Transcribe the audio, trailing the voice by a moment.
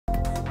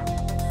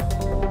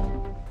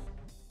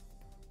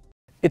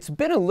It's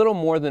been a little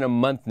more than a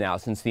month now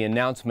since the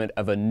announcement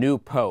of a new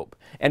pope,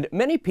 and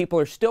many people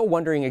are still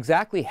wondering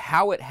exactly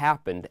how it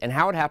happened and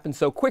how it happened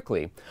so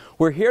quickly.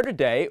 We're here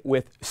today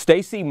with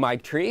Stacy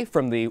Meichtry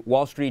from the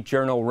Wall Street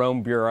Journal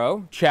Rome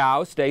Bureau.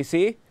 Ciao,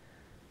 Stacy.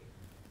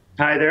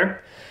 Hi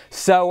there.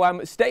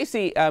 So,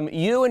 Stacy,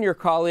 you and your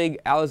colleague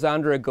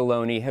Alessandra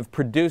Galloni have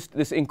produced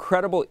this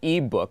incredible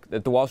e-book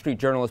that the Wall Street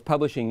Journal is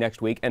publishing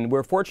next week, and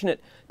we're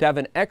fortunate to have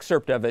an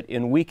excerpt of it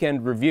in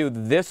Weekend Review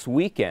this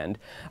weekend.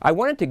 I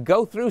wanted to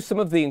go through some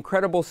of the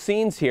incredible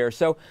scenes here,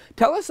 so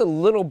tell us a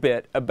little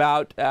bit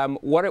about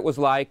what it was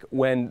like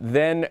when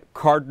then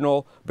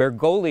Cardinal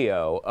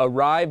Bergoglio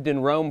arrived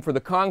in Rome for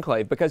the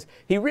conclave, because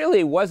he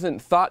really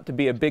wasn't thought to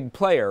be a big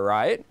player,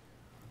 right?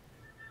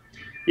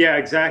 Yeah,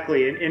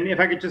 exactly. And if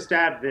I could just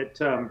add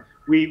that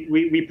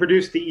we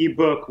produced the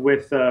ebook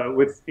with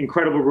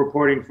incredible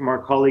reporting from our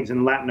colleagues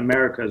in Latin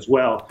America as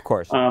well. Of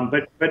course.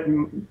 But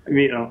you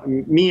know,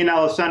 me and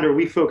Alessandra,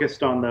 we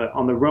focused on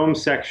the Rome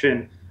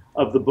section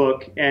of the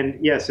book, and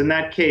yes, in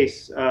that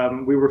case,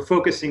 we were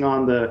focusing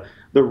on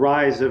the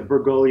rise of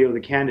Bergoglio, the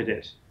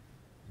candidate.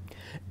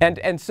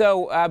 And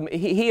so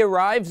he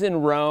arrives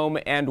in Rome,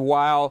 and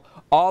while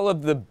all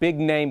of the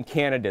big-name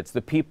candidates,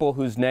 the people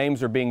whose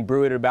names are being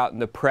bruited about in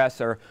the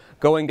press, are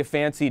going to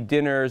fancy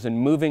dinners and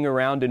moving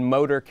around in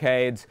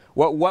motorcades,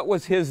 what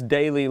was his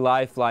daily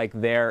life like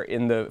there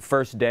in the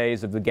first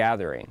days of the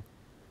gathering?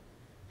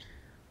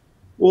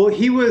 Well,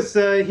 he was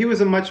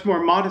a much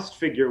more modest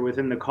figure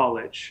within the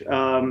college.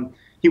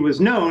 He was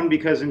known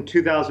because in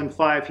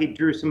 2005 he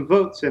drew some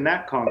votes in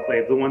that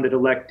conclave, the one that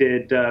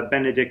elected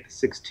Benedict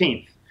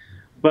XVI.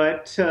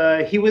 But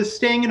he was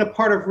staying in a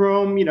part of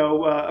Rome, you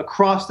know,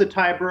 across the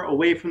Tiber,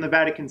 away from the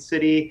Vatican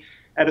City,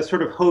 at a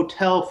sort of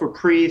hotel for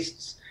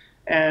priests.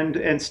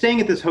 And staying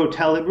at this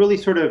hotel, it really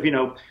sort of, you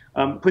know,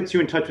 puts you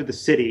in touch with the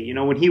city. You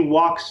know, when he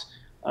walks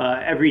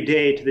every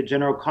day to the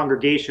general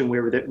congregation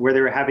where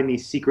they were having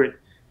these secret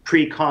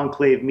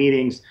pre-conclave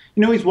meetings,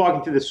 you know, he's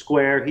walking through the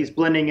square, he's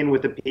blending in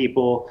with the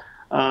people.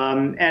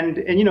 And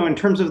you know, in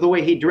terms of the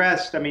way he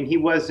dressed, I mean, he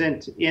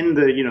wasn't in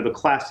the, you know, the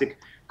classic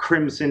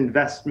crimson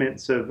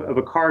vestments of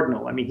a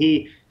cardinal. I mean,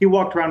 he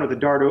walked around with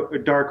a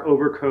dark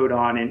overcoat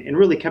on and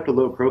really kept a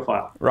low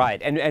profile.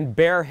 Right, and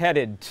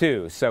bareheaded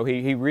too, so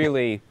he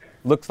really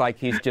looks like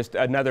he's just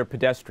another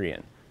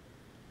pedestrian.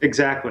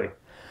 Exactly.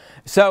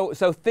 So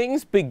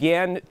things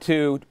began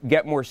to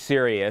get more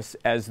serious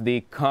as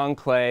the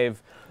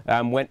conclave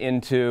went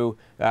into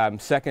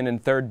second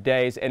and third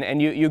days,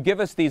 and you give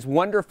us these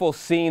wonderful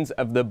scenes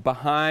of the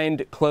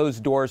behind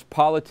closed doors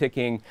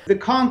politicking. The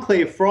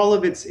conclave, for all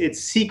of its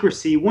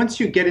secrecy, once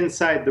you get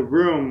inside the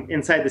room,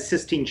 inside the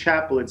Sistine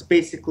Chapel, it's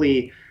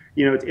basically,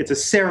 you know, it's a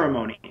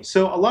ceremony.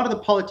 So a lot of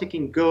the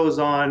politicking goes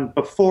on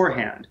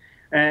beforehand.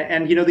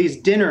 And you know, these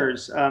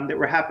dinners that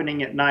were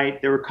happening at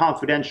night, they were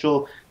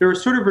confidential. They were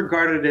sort of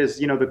regarded as,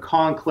 you know, the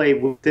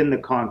conclave within the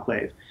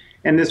conclave.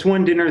 And this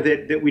one dinner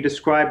that we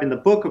described in the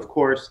book, of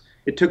course,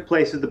 it took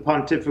place at the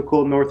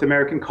Pontifical North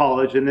American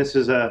College, and this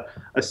is a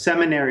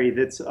seminary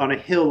that's on a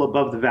hill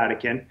above the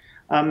Vatican.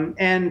 And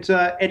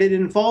it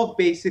involved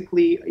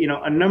basically, you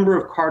know, a number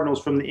of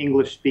cardinals from the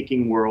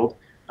English-speaking world.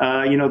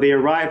 You know, they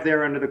arrived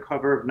there under the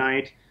cover of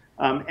night,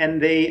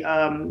 and they,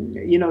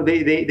 you know,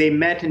 they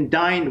met and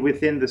dined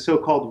within the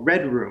so-called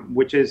Red Room,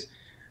 which is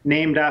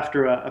named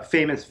after a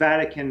famous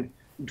Vatican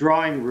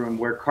drawing room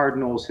where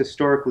cardinals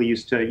historically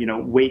used to, you know,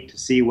 wait to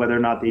see whether or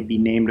not they'd be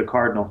named a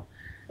cardinal.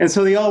 And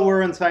so they all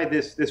were inside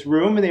this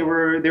room, and they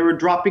were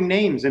dropping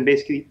names and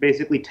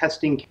basically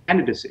testing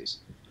candidacies.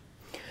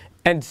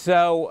 And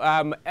so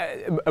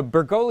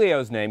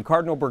Bergoglio's name,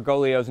 Cardinal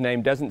Bergoglio's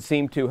name, doesn't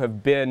seem to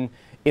have been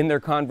in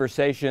their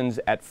conversations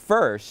at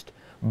first,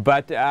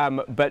 but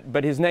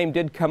his name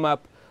did come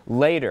up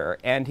later,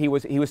 and he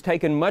was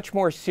taken much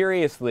more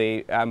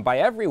seriously by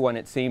everyone,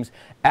 it seems,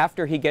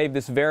 after he gave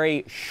this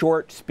very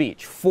short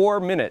speech, 4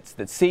 minutes,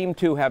 that seemed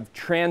to have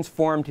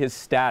transformed his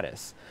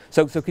status.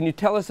 So can you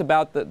tell us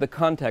about the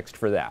context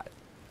for that?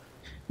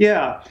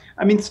 Yeah,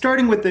 I mean,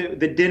 starting with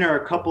the dinner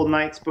a couple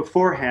nights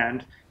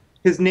beforehand,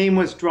 his name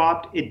was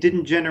dropped. It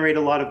didn't generate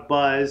a lot of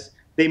buzz.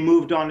 They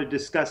moved on to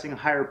discussing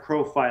higher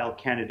profile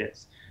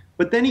candidates.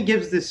 But then he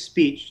gives this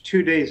speech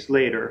 2 days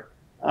later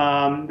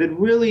that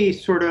really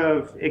sort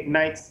of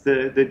ignites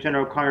the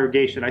general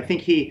congregation. I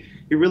think he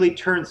really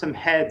turned some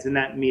heads in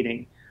that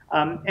meeting.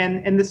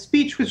 And the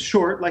speech was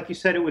short, like you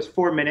said, it was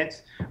 4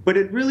 minutes, but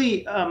it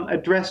really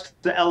addressed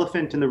the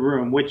elephant in the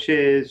room, which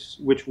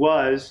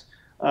was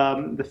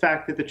the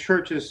fact that the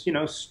church is, you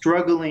know,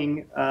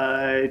 struggling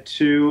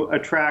to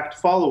attract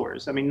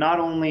followers. I mean, not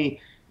only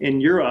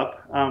in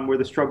Europe, where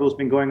the struggle has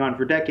been going on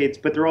for decades,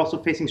 but they're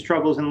also facing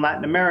struggles in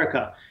Latin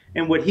America.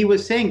 And what he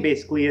was saying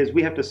basically is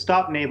we have to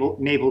stop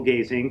navel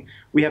gazing.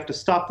 We have to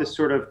stop this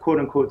sort of quote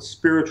unquote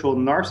spiritual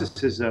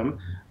narcissism,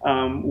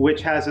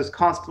 which has us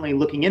constantly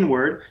looking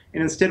inward.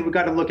 And instead we've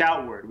got to look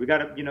outward. We've got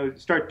to, you know,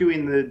 start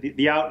doing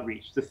the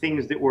outreach, the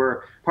things that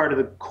were part of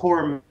the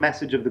core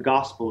message of the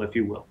gospel, if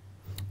you will.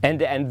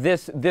 And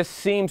this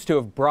seems to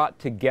have brought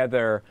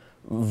together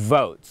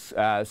votes,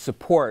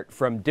 support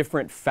from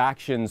different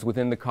factions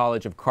within the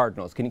College of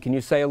Cardinals. Can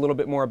you say a little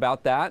bit more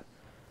about that?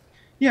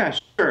 Yeah,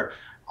 sure.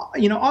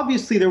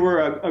 Obviously there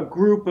were a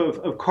group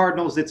of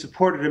Cardinals that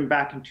supported him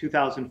back in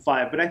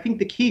 2005, but I think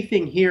the key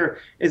thing here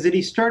is that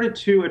he started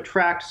to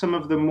attract some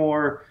of the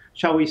more,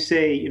 shall we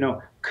say,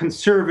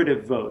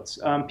 conservative votes,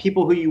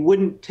 people who you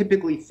wouldn't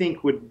typically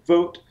think would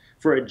vote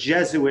for a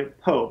Jesuit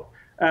pope.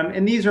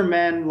 And these are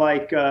men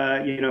like,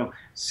 Cardinal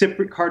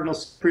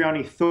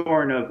Cipriani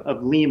Thorne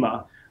of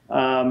Lima.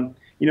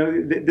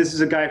 This is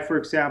a guy, for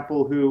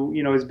example, who,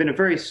 has been a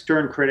very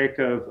stern critic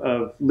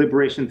of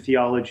liberation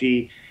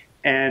theology.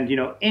 And,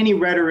 any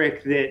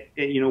rhetoric that,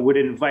 would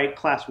invite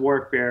class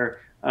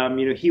warfare,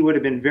 he would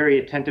have been very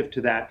attentive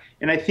to that.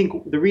 And I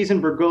think the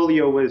reason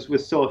Bergoglio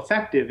was so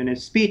effective in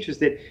his speech is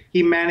that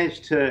he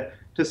managed to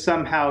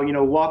somehow,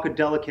 walk a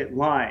delicate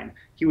line.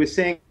 He was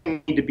saying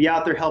we need to be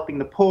out there helping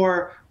the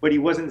poor, but he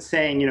wasn't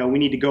saying, we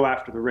need to go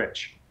after the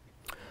rich.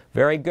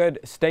 Very good.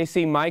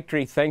 Stacy,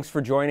 Meichtry, thanks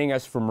for joining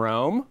us from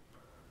Rome.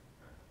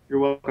 You're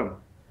welcome.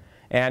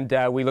 And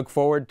we look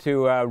forward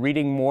to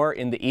reading more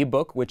in the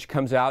ebook, which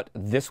comes out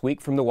this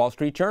week from the Wall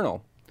Street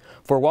Journal.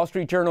 For Wall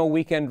Street Journal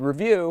Weekend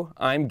Review,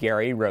 I'm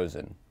Gary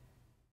Rosen.